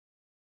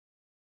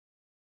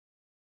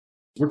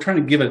we're trying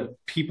to give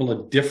people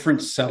a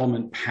different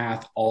settlement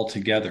path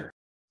altogether.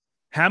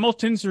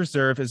 Hamilton's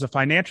Reserve is a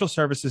financial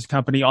services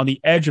company on the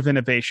edge of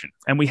innovation,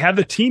 and we have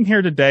the team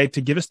here today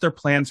to give us their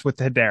plans with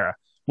Hedera.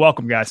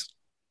 Welcome, guys.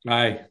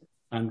 Hi,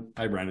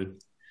 Brandon.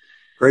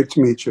 Great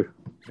to meet you.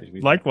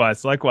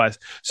 Likewise.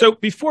 So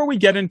before we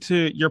get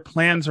into your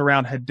plans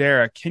around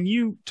Hedera, can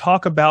you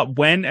talk about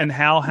when and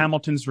how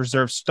Hamilton's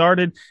Reserve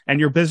started and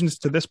your business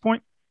to this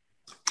point?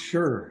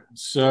 Sure.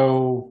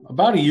 So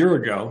about a year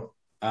ago,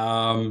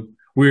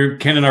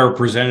 Ken and I were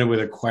presented with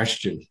a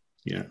question.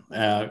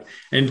 And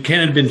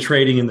Ken had been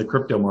trading in the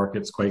crypto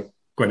markets quite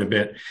a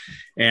bit,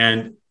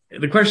 and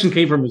the question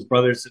came from his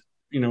brother. Said,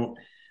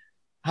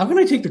 how can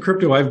I take the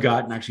crypto I've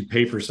got and actually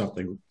pay for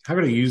something? How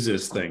can I use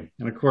this thing?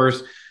 And of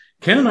course,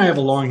 Ken and I have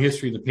a long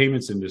history in the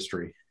payments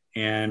industry,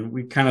 and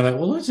we kind of thought,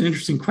 well, that's an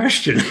interesting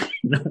question.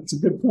 That's a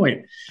good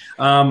point.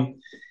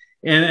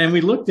 And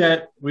we looked at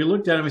it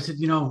and we said,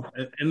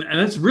 and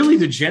that's really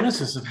the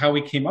genesis of how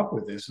we came up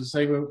with this. It's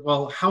like,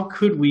 well, how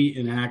could we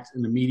enact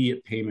an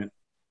immediate payment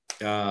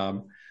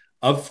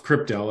of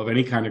crypto, of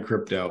any kind of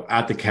crypto,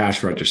 at the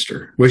cash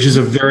register, which is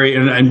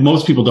and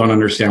most people don't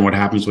understand what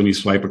happens when you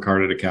swipe a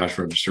card at a cash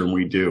register, and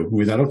we do.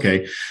 We thought,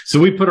 okay, so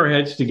we put our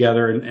heads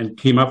together and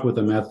came up with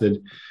a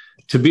method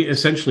to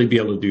essentially be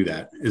able to do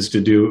that, is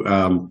to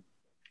do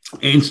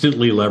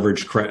instantly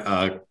leverage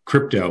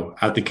crypto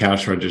at the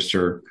cash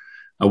register,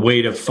 a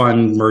way to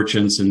fund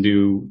merchants and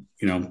do,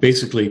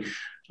 basically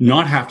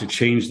not have to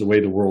change the way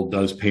the world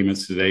does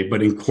payments today,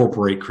 but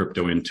incorporate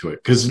crypto into it.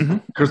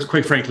 Because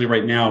quite frankly,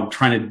 right now,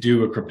 trying to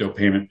do a crypto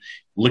payment,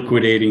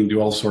 liquidating,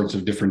 do all sorts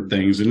of different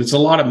things. And it's a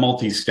lot of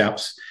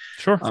multi-steps.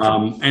 Sure.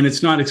 And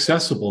it's not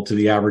accessible to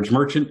the average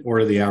merchant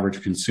or the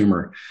average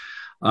consumer.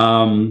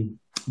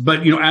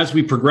 But, as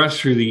we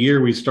progressed through the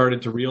year, we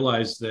started to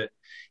realize that,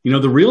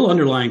 the real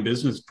underlying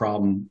business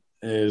problem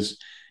is,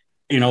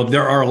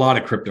 there are a lot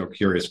of crypto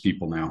curious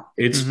people now.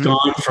 It's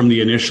gone from the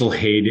initial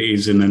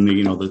heydays and then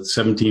the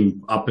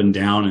 17 up and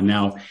down. And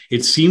now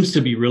it seems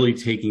to be really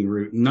taking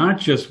root, not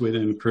just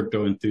within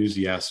crypto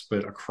enthusiasts,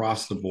 but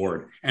across the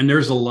board. And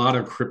there's a lot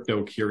of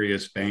crypto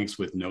curious banks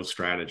with no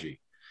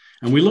strategy.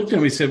 And we looked at it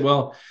and we said,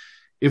 well,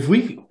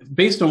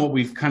 based on what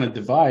we've kind of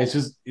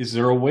devised, is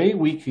there a way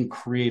we can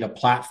create a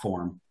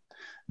platform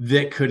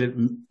that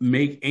could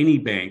make any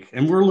bank,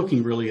 and we're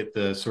looking really at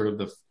the sort of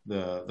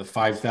the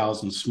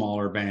 5,000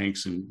 smaller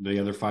banks and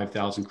the other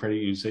 5,000 credit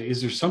unions, say, is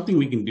there something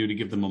we can do to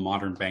give them a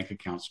modern bank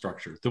account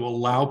structure that will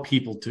allow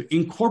people to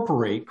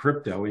incorporate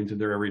crypto into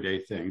their everyday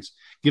things,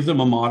 give them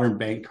a modern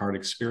bank card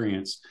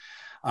experience?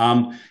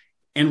 And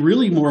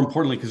really, more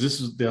importantly, because this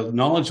is the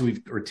knowledge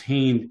we've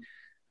retained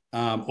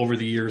over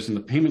the years in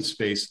the payment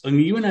space. In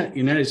the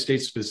United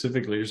States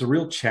specifically, there's a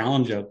real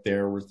challenge out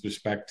there with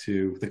respect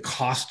to the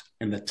cost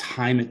and the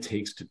time it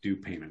takes to do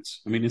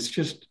payments. I mean, it's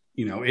just,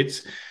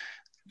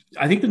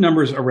 I think the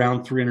number is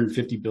around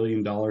 $350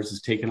 billion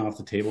is taken off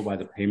the table by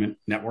the payment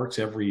networks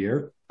every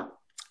year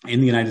in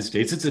the United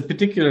States. It's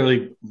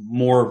particularly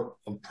more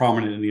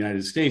prominent in the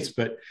United States,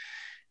 but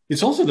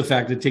it's also the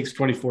fact that it takes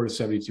 24 to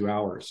 72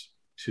 hours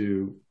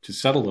to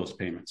settle those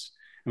payments.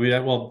 I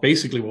mean, well,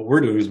 basically what we're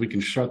doing is we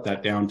can shut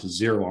that down to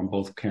zero on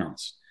both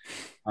accounts.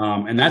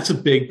 And that's a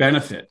big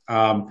benefit.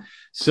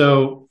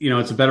 So,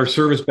 it's a better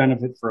service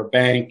benefit for a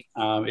bank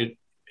and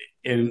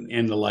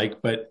the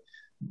like, but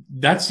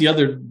that's the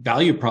other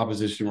value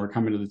proposition we're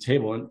coming to the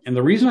table. And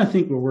the reason I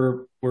think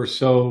we're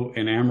so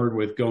enamored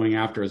with going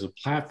after as a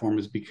platform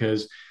is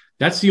because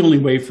that's the only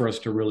way for us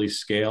to really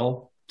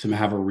scale, to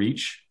have a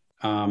reach.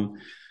 The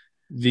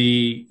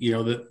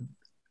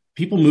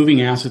people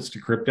moving assets to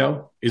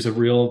crypto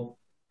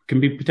can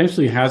be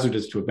potentially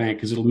hazardous to a bank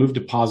because it'll move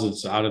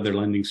deposits out of their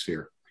lending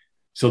sphere.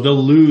 So they'll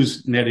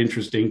lose net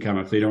interest income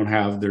if they don't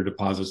have their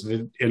deposits.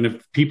 And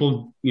if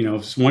people,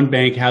 if one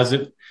bank has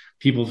it,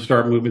 people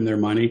start moving their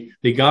money,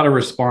 they got to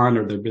respond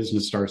or their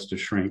business starts to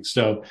shrink.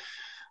 So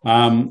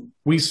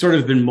we sort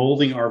of been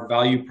molding our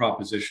value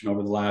proposition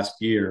over the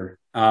last year.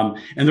 And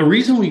the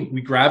reason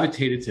we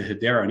gravitated to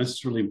Hedera, and this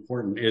is really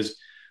important, is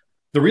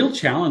the real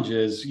challenge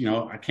is,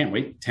 I can't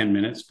wait 10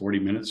 minutes, 40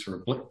 minutes for a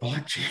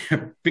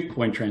blockchain,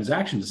 Bitcoin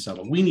transaction to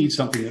settle. We need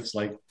something that's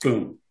like,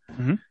 boom.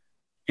 Mm-hmm.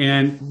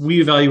 And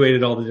we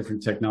evaluated all the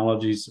different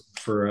technologies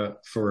for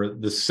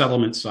the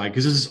settlement side,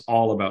 because this is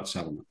all about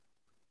settlement.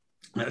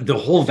 The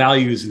whole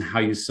value is in how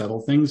you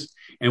settle things.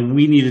 And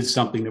we needed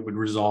something that would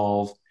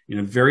resolve in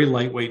a very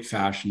lightweight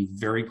fashion,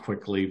 very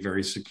quickly,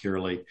 very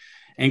securely.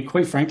 And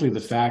quite frankly, the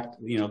fact,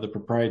 the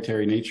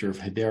proprietary nature of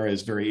Hedera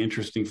is very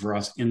interesting for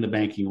us in the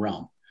banking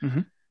realm.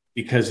 Mm-hmm.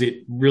 Because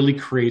it really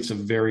creates a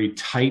very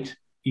tight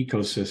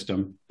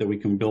ecosystem that we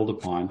can build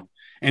upon.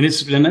 And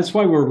that's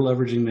why we're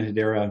leveraging the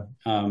Hedera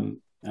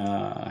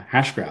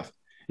hash graph,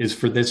 is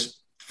for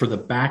the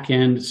back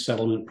end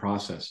settlement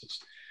processes,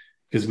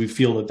 because we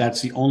feel that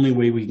that's the only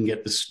way we can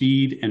get the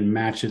speed and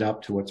match it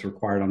up to what's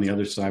required on the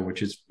other side,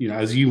 which is,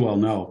 as you well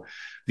know,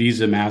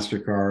 Visa,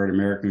 MasterCard,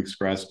 American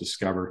Express,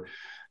 Discover,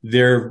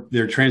 their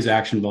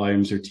transaction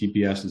volumes, their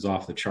TPS is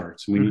off the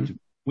charts. And we need to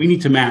we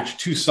need to match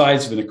two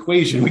sides of an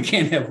equation. We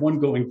can't have one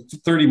going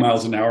 30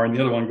 miles an hour and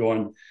the other one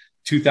going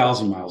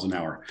 2,000 miles an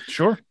hour.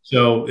 Sure.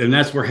 So, and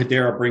that's where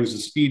Hedera brings the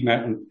speed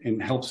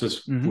and helps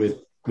us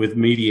with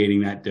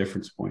mediating that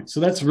difference point. So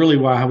that's really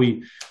how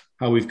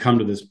we've come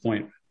to this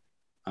point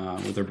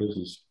with our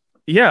business.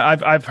 Yeah,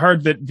 I've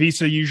heard that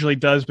Visa usually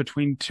does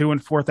between 2,000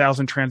 and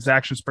 4,000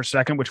 transactions per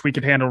second, which we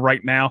could handle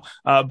right now.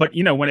 But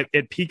when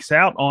it peaks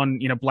out on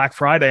Black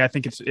Friday, I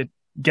think it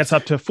gets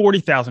up to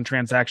 40,000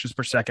 transactions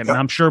per second. Yep. And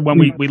I'm sure when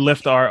we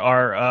lift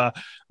our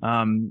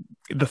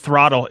the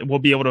throttle, we'll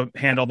be able to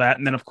handle that.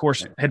 And then of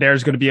course, Hedera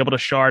is going to be able to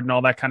shard and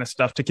all that kind of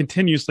stuff to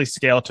continuously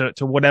scale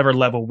to whatever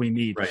level we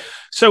need. Right.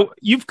 So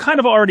you've kind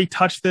of already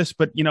touched this,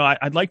 but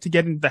I'd like to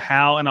get into the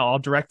how, and I'll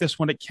direct this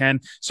when it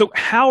can. So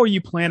how are you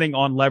planning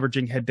on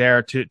leveraging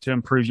Hedera to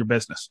improve your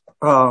business?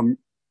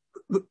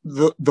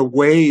 The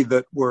way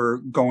that we're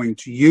going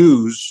to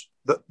use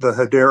the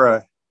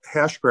Hedera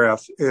hash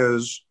graph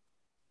is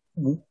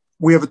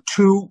we have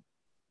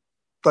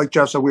like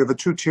Jeff said, we have a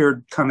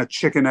two-tiered kind of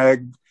chicken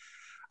egg.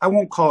 I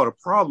won't call it a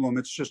problem.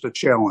 It's just a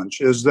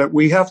challenge, is that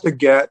we have to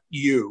get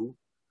you,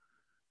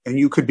 and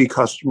you could be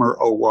customer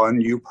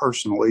 01, you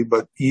personally,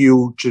 but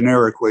you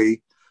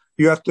generically,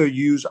 you have to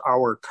use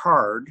our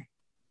card.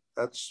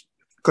 That's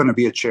going to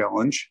be a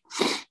challenge.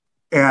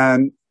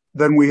 And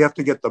then we have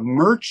to get the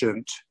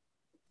merchant.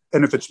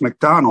 And if it's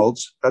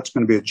McDonald's, that's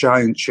going to be a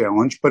giant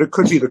challenge, but it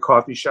could be the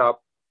coffee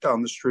shop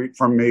down the street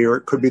from me, or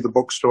it could be the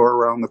bookstore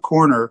around the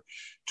corner,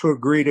 to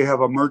agree to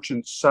have a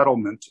merchant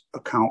settlement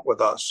account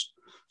with us.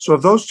 So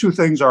if those two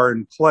things are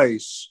in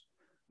place,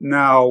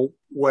 now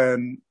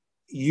when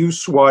you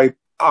swipe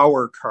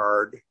our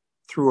card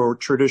through a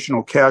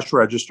traditional cash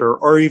register,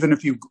 or even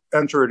if you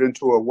enter it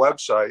into a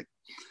website,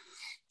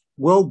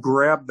 we'll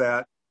grab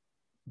that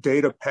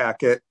data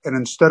packet, and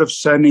instead of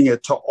sending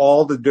it to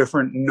all the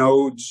different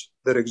nodes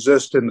that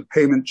exist in the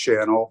payment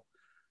channel,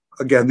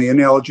 again, the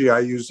analogy I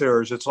use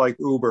there is it's like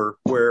Uber,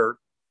 where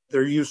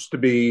there used to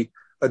be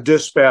a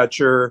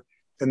dispatcher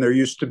and there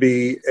used to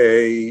be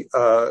a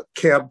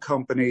cab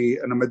company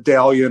and a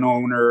medallion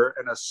owner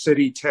and a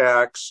city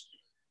tax.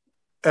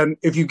 And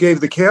if you gave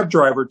the cab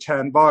driver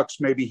 $10,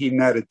 maybe he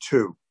netted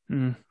 $2.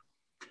 Mm.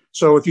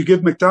 So if you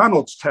give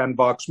McDonald's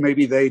 $10,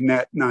 maybe they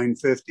net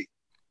 $9.50,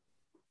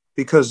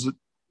 because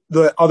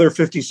the other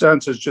 50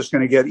 cents is just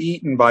going to get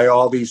eaten by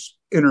all these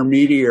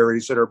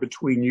intermediaries that are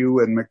between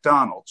you and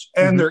McDonald's.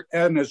 And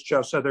and as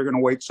Jeff said, they're going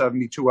to wait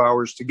 72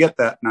 hours to get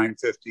that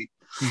 $9.50.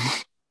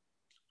 Mm-hmm.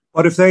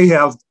 But if they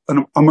have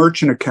a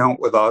merchant account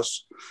with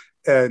us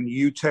and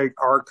you take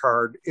our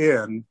card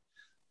in,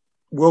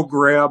 we'll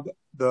grab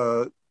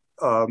the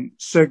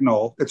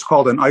signal. It's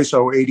called an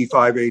ISO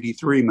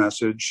 8583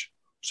 message.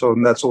 So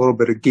that's a little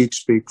bit of geek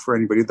speak for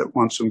anybody that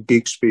wants some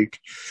geek speak.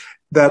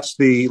 That's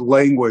the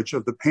language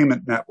of the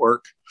payment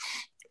network.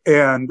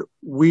 And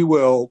we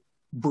will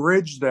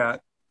bridge that.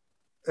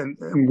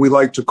 And we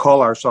like to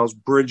call ourselves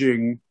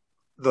bridging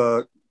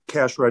the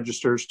cash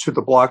registers to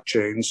the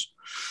blockchains.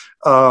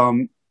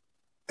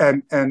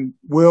 And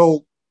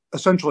we'll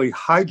essentially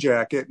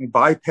hijack it and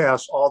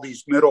bypass all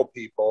these middle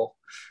people,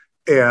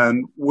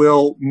 and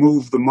we'll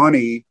move the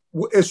money.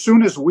 As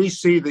soon as we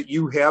see that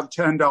you have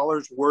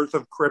 $10 worth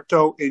of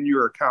crypto in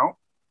your account,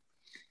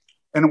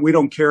 and we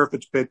don't care if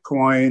it's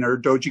Bitcoin or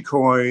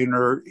Dogecoin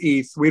or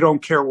ETH, we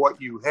don't care what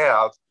you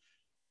have,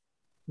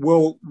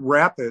 we'll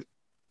wrap it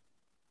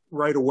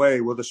right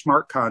away with a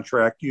smart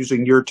contract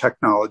using your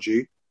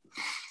technology.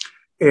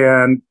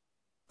 And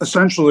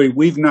essentially,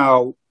 we've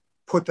now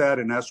put that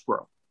in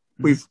escrow.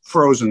 We've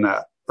frozen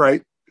that,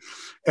 right?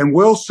 And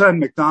we'll send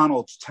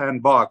McDonald's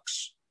 $10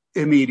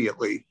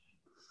 immediately.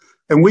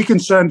 And we can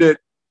send it,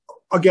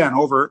 again,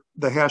 over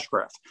the hash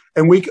graph.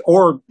 And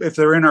or if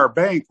they're in our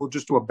bank, we'll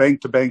just do a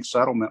bank-to-bank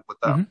settlement with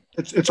them.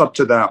 Mm-hmm. It's up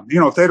to them.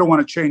 If they don't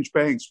want to change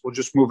banks, we'll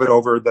just move it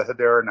over the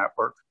Hedera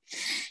network.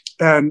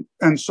 And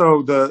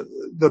so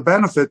the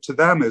benefit to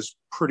them is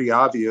pretty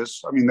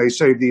obvious. I mean, they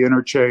save the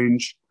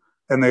interchange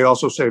and they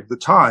also save the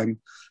time.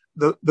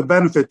 The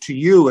benefit to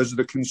you as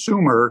the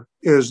consumer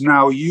is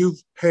now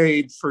you've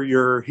paid for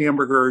your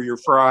hamburger, your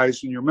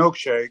fries, and your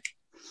milkshake.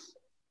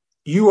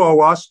 You owe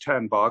us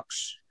 $10.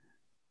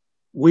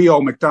 We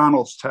owe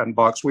McDonald's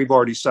 $10. We've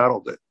already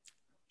settled it.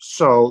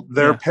 So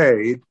they're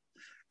paid.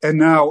 And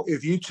now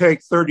if you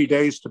take 30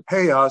 days to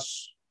pay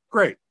us,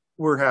 great,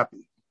 we're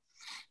happy.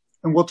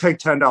 And we'll take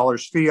 $10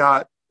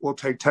 fiat. We'll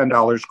take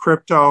 $10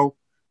 crypto.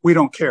 We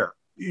don't care.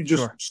 You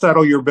just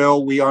settle your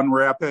bill. We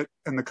unwrap it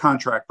and the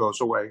contract goes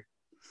away.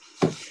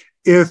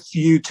 If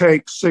you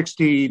take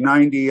 60,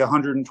 90,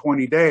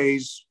 120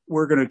 days,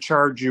 we're going to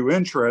charge you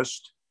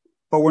interest,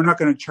 but we're not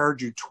going to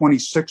charge you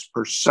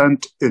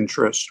 26%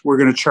 interest. We're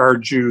going to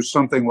charge you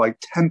something like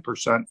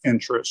 10%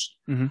 interest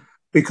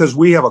because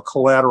we have a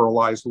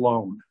collateralized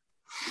loan.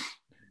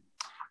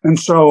 And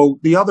so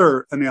the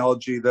other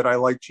analogy that I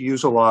like to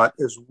use a lot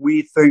is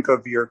we think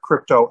of your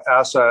crypto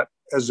asset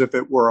as if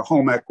it were a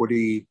home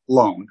equity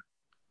loan.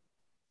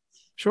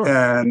 Sure.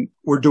 And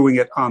we're doing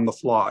it on the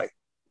fly.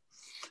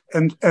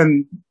 And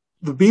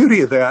the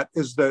beauty of that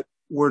is that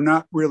we're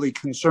not really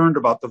concerned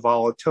about the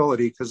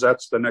volatility, because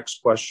that's the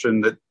next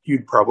question that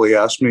you'd probably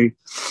ask me.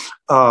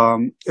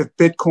 If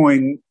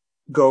Bitcoin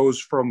goes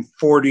from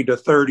 40 to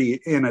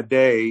 30 in a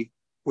day,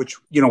 which,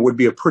 would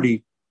be a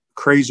pretty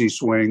crazy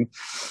swing,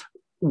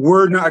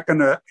 we're not going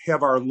to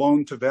have our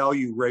loan to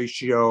value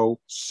ratio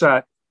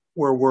set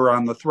where we're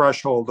on the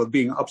threshold of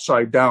being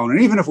upside down.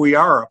 And even if we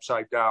are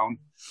upside down,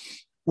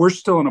 we're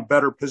still in a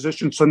better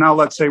position. So now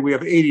let's say we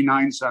have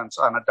 89 cents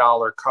on a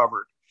dollar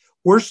covered.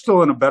 We're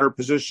still in a better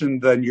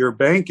position than your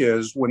bank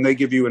is when they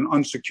give you an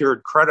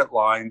unsecured credit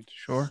line.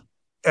 Sure.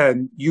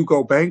 And you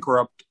go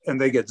bankrupt and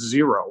they get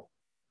zero.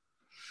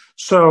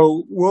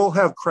 So we'll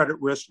have credit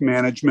risk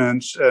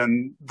management,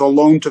 and the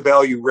loan to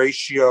value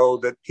ratio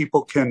that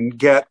people can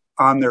get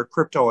on their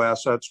crypto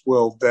assets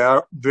will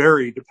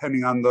vary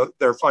depending on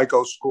their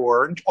FICO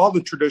score and all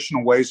the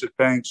traditional ways that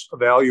banks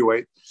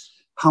evaluate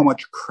how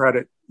much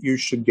credit you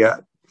should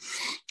get.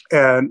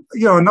 And,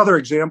 another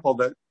example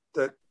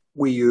that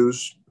we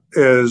use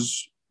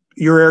is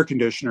your air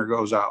conditioner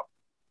goes out,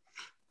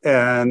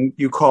 and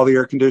you call the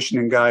air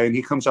conditioning guy, and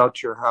he comes out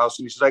to your house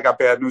and he says, I got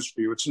bad news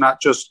for you. It's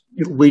not just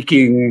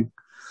leaking.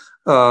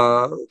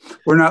 We're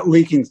not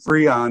leaking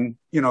Freon,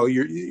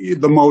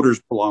 the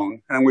motor's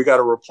blown and we got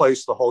to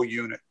replace the whole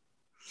unit.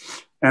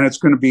 And it's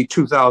going to be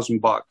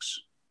 $2,000.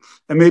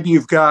 And maybe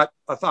you've got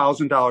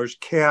 $1,000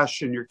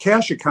 cash in your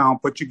cash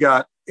account, but you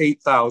got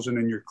 $8,000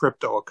 in your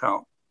crypto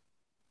account.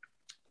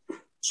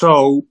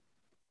 So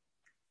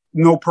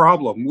no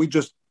problem. We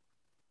just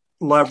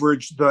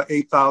leverage the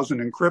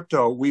 $8,000 in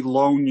crypto. We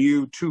loan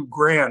you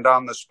 $2,000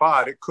 on the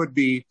spot. It could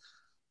be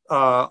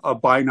a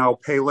buy now,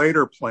 pay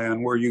later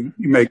plan where you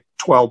make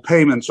 12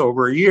 payments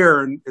over a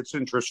year and it's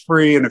interest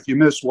free. And if you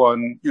miss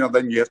one,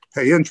 then you have to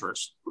pay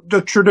interest.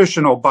 The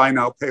traditional buy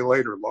now, pay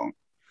later loan.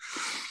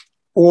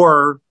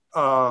 Or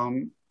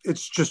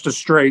it's just a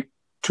straight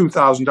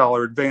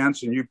 $2,000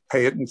 advance and you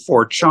pay it in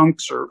 4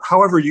 chunks, or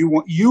however you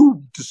want.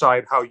 You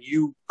decide how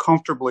you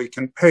comfortably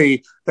can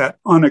pay that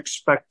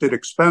unexpected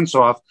expense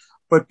off.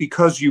 But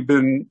because you've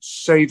been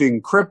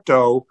saving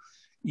crypto,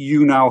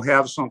 you now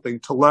have something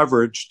to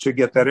leverage to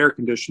get that air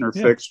conditioner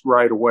fixed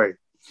right away.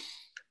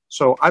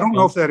 So I don't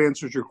know if that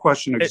answers your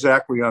question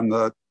exactly on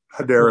the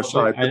Hedera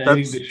side. But I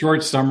think the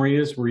short summary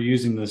is we're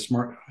using the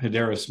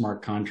Hedera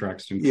Smart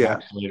Contracts to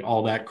encapsulate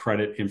all that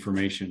credit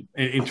information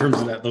in terms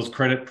of those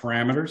credit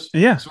parameters.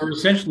 Yeah. So we're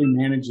essentially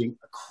managing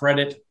a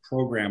credit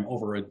program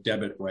over a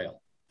debit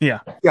rail.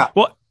 Yeah. Yeah.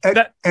 Well,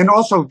 and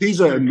also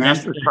Visa and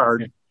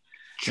MasterCard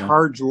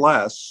charge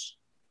less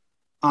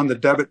on the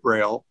debit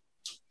rail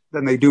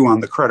than they do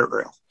on the credit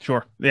rail.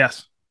 Sure.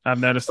 Yes. I've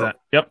noticed that.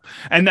 Yep.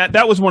 And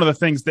that was one of the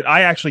things that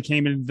I actually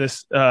came into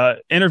this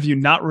interview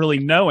not really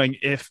knowing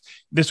if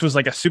this was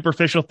like a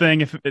superficial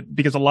thing,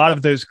 because a lot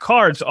of those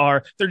cards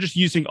they're just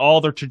using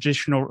all their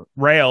traditional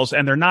rails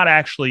and they're not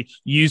actually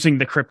using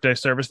the crypto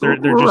service. They're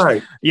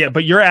right. Just,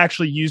 but you're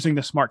actually using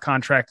the smart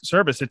contract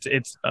service.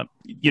 It's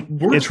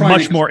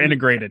much more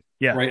integrated.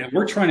 Yeah. Right. And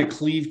we're trying to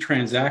cleave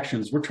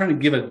transactions. We're trying to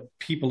give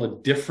people a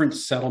different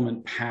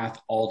settlement path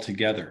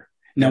altogether.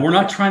 Now, we're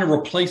not trying to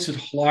replace it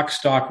lock,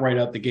 stock right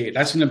out the gate.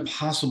 That's an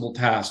impossible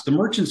task. The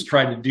merchants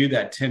tried to do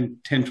that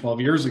 10,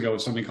 12 years ago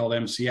with something called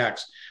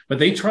MCX, but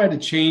they tried to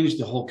change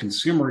the whole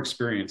consumer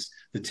experience,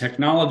 the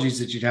technologies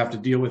that you'd have to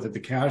deal with at the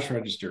cash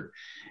register.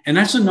 And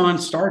that's a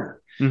non-starter.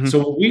 Mm-hmm.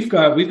 So we've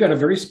got a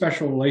very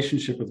special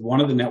relationship with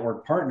one of the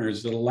network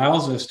partners that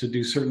allows us to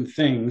do certain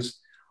things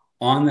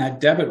on that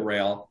debit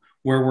rail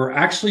where we're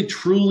actually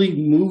truly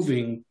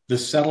moving the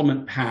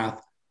settlement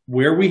path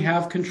where we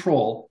have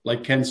control.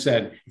 Like Ken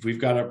said, if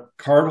we've got a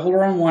card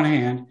holder on one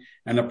hand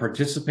and a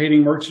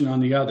participating merchant on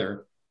the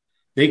other,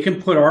 they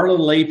can put our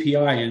little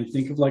API in,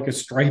 think of like a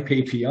Stripe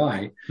API,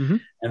 mm-hmm.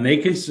 and they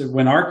can,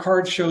 when our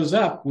card shows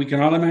up, we can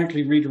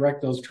automatically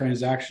redirect those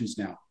transactions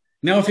now.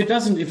 Now, if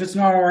it's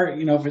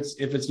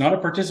not a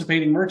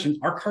participating merchant,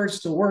 our card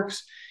still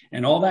works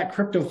and all that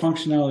crypto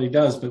functionality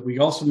does, but we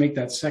also make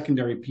that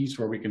secondary piece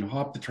where we can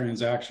hop the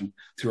transaction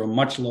through a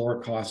much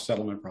lower cost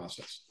settlement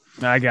process.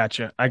 I got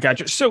you.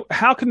 So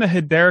how can the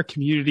Hedera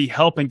community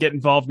help and get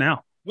involved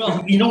now?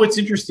 Well, what's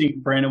interesting,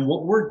 Brandon,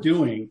 what we're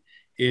doing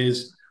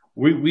is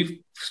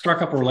we've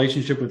struck up a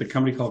relationship with a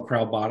company called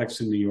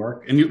Crowdbotics in New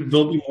York, and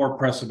there'll be more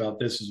press about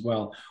this as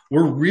well.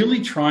 We're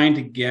really trying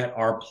to get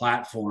our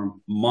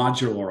platform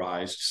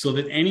modularized so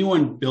that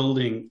anyone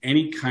building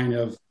any kind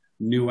of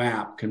new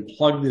app can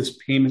plug this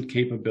payment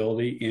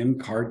capability in,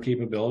 card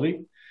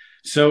capability.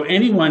 So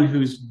anyone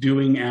who's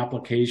doing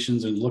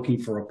applications and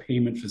looking for a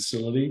payment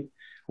facility,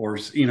 or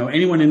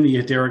anyone in the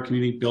Hedera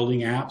community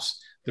building apps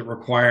that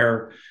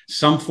require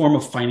some form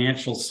of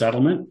financial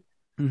settlement,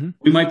 mm-hmm.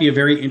 we might be a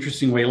very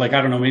interesting way. Like,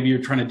 I don't know, maybe you're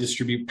trying to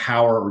distribute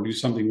power or do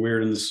something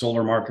weird in the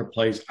solar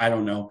marketplace. I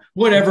don't know,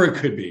 whatever it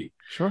could be.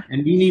 Sure.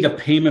 And you need a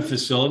payment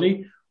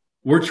facility.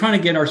 We're trying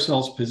to get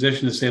ourselves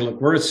positioned to say, look,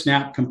 we're a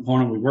Snap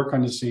component. We work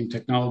on the same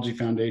technology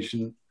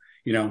foundation.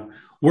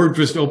 We're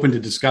just open to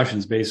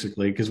discussions,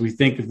 basically, because we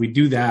think if we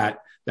do that,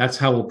 that's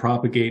how we'll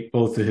propagate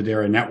both the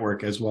Hedera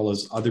network as well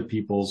as other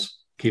people's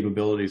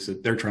capabilities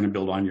that they're trying to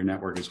build on your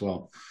network as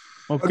well.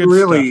 Well, But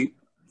good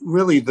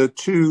really the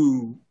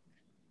two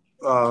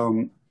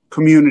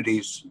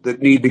communities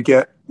that need to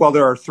get, well,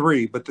 there are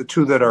three, but the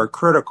two that are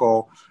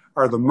critical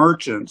are the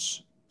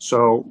merchants.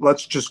 So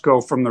let's just go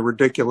from the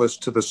ridiculous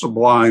to the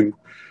sublime.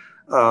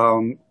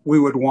 We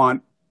would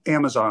want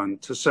Amazon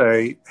to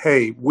say,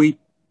 hey, we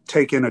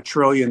take in $1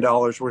 trillion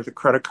worth of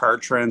credit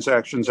card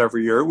transactions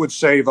every year. It would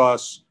save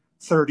us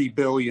 $30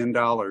 billion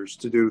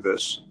to do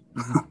this.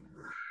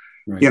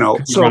 Right. You know,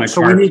 so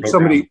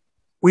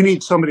we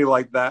need somebody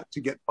like that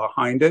to get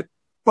behind it.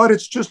 But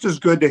it's just as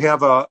good to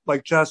have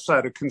like Jess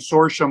said, a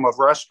consortium of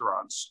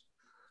restaurants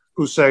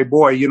who say,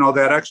 boy, you know,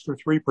 that extra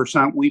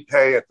 3% we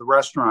pay at the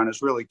restaurant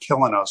is really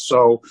killing us.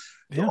 So,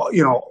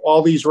 you know,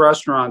 all these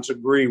restaurants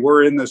agree,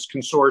 we're in this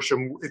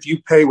consortium. If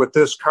you pay with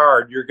this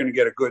card, you're going to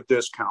get a good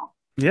discount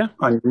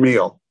on your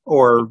meal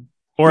or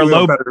a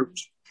low better.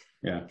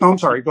 Yeah. No, I'm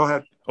sorry. Go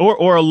ahead.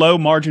 Or a low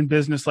margin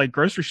business like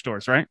grocery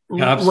stores, right?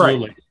 Yeah,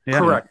 absolutely.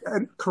 Right. Yeah.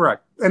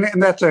 Correct.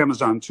 And that's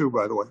Amazon too,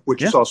 by the way,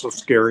 which is also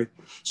scary.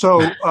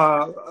 So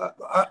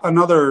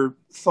another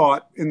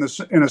thought in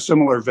a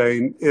similar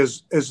vein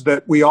is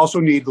that we also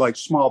need like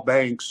small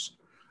banks,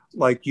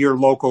 like your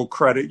local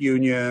credit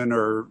union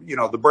or, you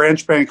know, the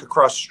branch bank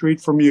across the street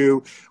from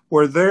you,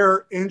 where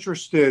they're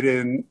interested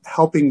in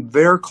helping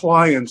their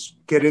clients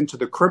get into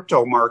the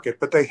crypto market,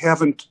 but they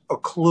haven't a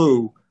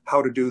clue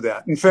how to do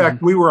that. In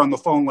fact, we were on the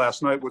phone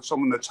last night with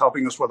someone that's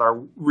helping us with our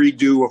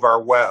redo of our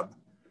web.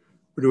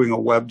 We're doing a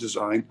web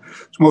design.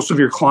 So most of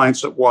your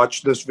clients that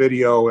watch this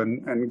video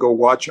and go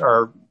watch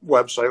our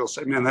website will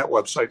say, man, that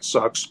website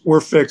sucks.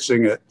 We're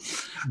fixing it.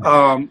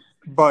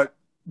 But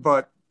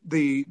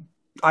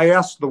I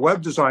asked the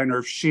web designer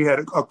if she had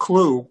a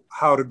clue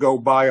how to go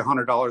buy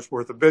 $100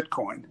 worth of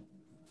Bitcoin.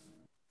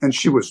 And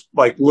she was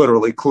like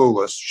literally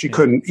clueless. She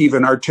couldn't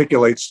even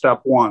articulate step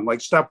one. Like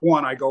step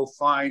one, I go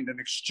find an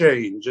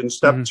exchange. And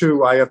step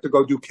two, I have to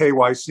go do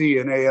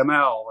KYC and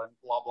AML and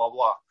blah, blah,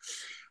 blah.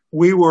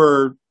 We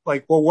were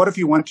like, well, what if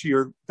you went to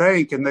your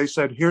bank and they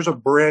said, here's a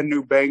brand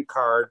new bank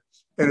card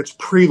and it's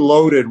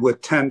preloaded with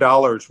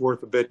 $10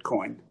 worth of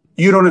Bitcoin.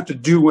 You don't have to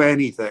do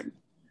anything.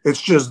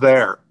 It's just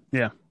there.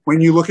 Yeah.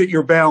 When you look at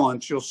your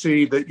balance, you'll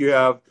see that you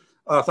have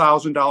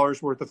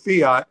 $1,000 worth of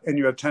fiat and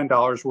you have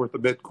 $10 worth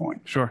of Bitcoin.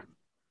 Sure.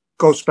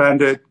 Go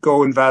spend it,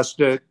 go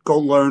invest it, go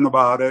learn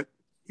about it.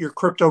 You're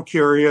crypto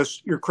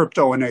curious, you're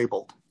crypto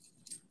enabled.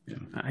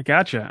 I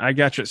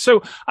gotcha.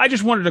 So I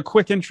just wanted a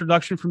quick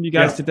introduction from you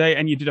guys today,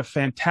 and you did a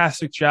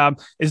fantastic job.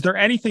 Is there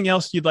anything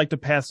else you'd like to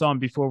pass on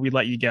before we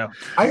let you go?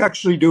 I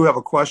actually do have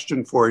a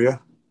question for you.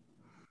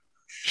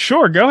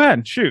 Sure, go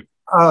ahead. Shoot.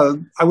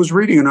 I was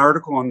reading an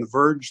article on The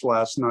Verge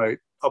last night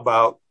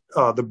about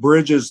the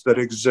bridges that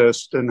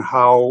exist and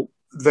how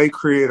they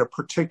create a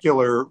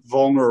particular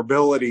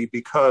vulnerability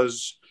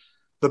because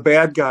the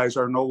bad guys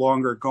are no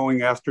longer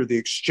going after the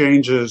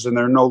exchanges and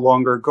they're no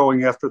longer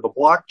going after the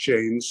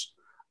blockchains.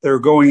 They're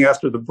going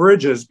after the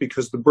bridges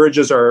because the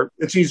bridges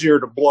it's easier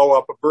to blow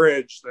up a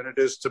bridge than it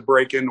is to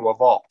break into a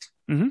vault.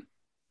 Mm-hmm.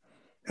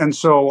 And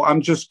so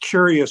I'm just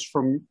curious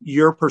from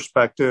your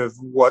perspective,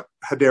 what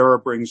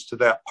Hedera brings to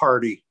that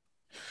party.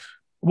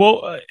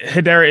 Well,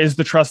 Hedera is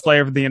the trust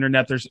layer of the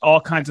internet. There's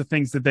all kinds of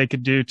things that they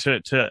could do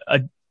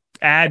to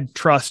add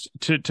trust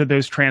to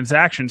those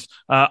transactions.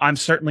 I'm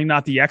certainly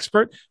not the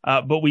expert,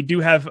 but we do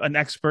have an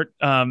expert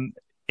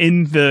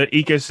in the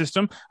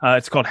ecosystem.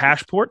 It's called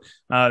Hashport.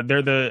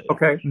 They're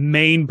the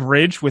main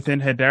bridge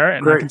within Hedera,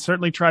 and I can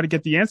certainly try to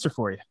get the answer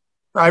for you.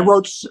 I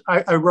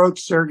wrote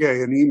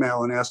Sergey an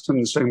email and asked him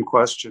the same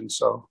question.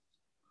 So,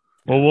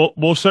 well,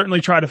 we'll certainly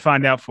try to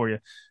find out for you.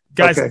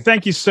 Guys,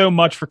 thank you so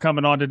much for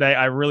coming on today.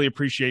 I really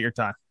appreciate your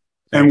time.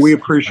 And we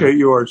appreciate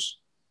yours.